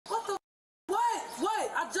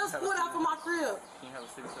just pulled out from my crib. Can you have a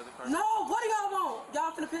stick to the car? No, what do y'all want?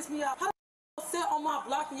 Y'all finna piss me off. How the sit on my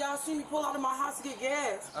block and y'all see me pull out of my house to get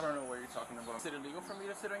gas? I don't know what you're talking about. Is it illegal for me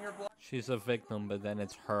to sit on your block? She's a victim, but then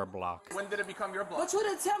it's her block. When did it become your block? But you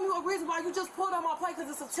didn't tell me what reason why you just pulled on my plate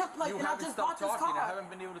because it's a tip plate and I just bought this car. I haven't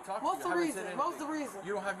been able to talk to you. What's the reason? What's the reason?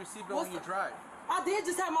 You don't have your seatbelt when you drive. I did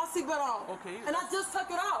just have my seatbelt on. Okay. And I just took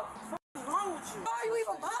it off. What's wrong with you? Why are you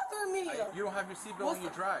even bothering me? You don't have your seatbelt when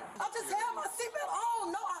you drive. I just have my seatbelt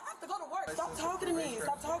on. No, I have to go to work. Stop talking to me.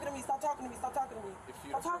 Stop talking to me. Stop talking to me. Stop talking to me.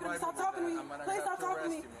 Stop talking to me. Stop talking to me. Please stop talking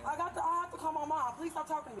to me. I have to call my mom. Please stop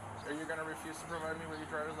talking to me. Are you gonna refuse to provide me with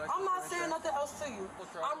your driver's license? I'm not saying nothing else to you.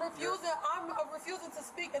 I'm refusing to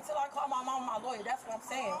speak until I call my mom and my lawyer. That's what I'm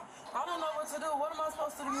saying. I don't know what to do. What am I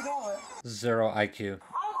supposed to be doing? 0 IQ.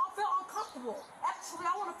 I feel uncomfortable. Actually,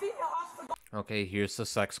 I want to feel officer. Okay, here's the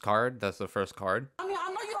sex card. That's the first card. I mean,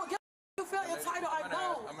 I know you don't get. You feel entitled. I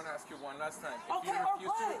know. I'm gonna ask you one last time. Okay, or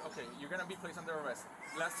what? Okay, you're gonna be placed under arrest.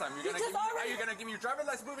 Last time, are you gonna give me your driver's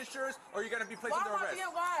license, proof of insurance, or are you gonna be placed under arrest?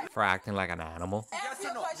 Why? For acting like an animal. Yes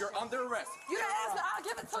or no? You're under arrest. You didn't ask me. I'll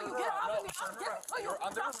give it to you. Get out of me. I'll give it to you. You're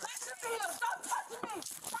under arrest. Stop touching me.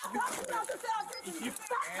 Stop touching me. I just said I'll give it to you.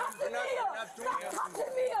 Stop touching me. Stop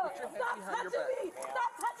touching me. Stop touching me.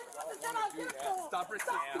 Stop touching me. I just said I'll give it to you. Stop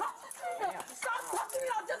resisting. Stop touching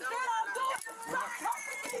me. I just said I'll do it. Stop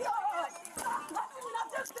touching me. Stop touching me. I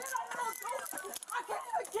just said I will do it. I can't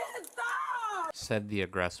even get it. Stop. Said the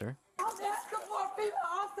aggressor. I'm asking for a female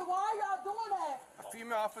officer. Why are y'all doing that? A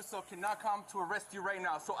female officer cannot come to arrest you right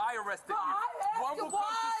now, so I arrested you. One will come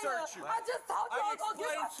to search you. I just told you I was going to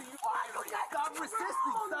to you. Stop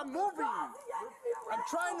resisting. Stop moving. I'm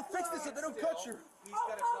trying to fix this so they don't cut you.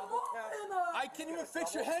 I can't even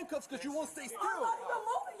fix your handcuffs because you won't stay still. I'm not even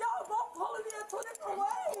moving. Y'all both pulling me in two different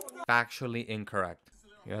ways. Factually incorrect.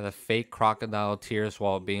 You have the fake crocodile tears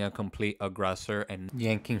while being a complete aggressor and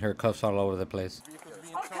yanking her cuffs all over the place.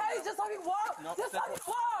 Okay, just let me walk. Just let me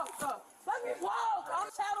walk. Let me walk. I'm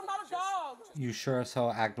chatting about a dog. You sure as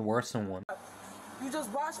hell act worse than one. You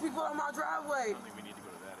just watch people on my driveway.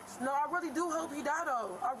 No, I really do hope he died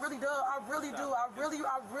though. I really do. I really do.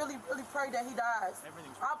 I really pray that he dies.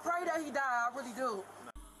 I pray that he die. I really do.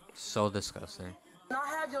 So disgusting. And I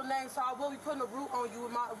have your name, so I will be putting a root on you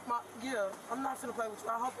with my yeah. I'm not gonna play with you.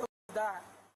 I hope you die.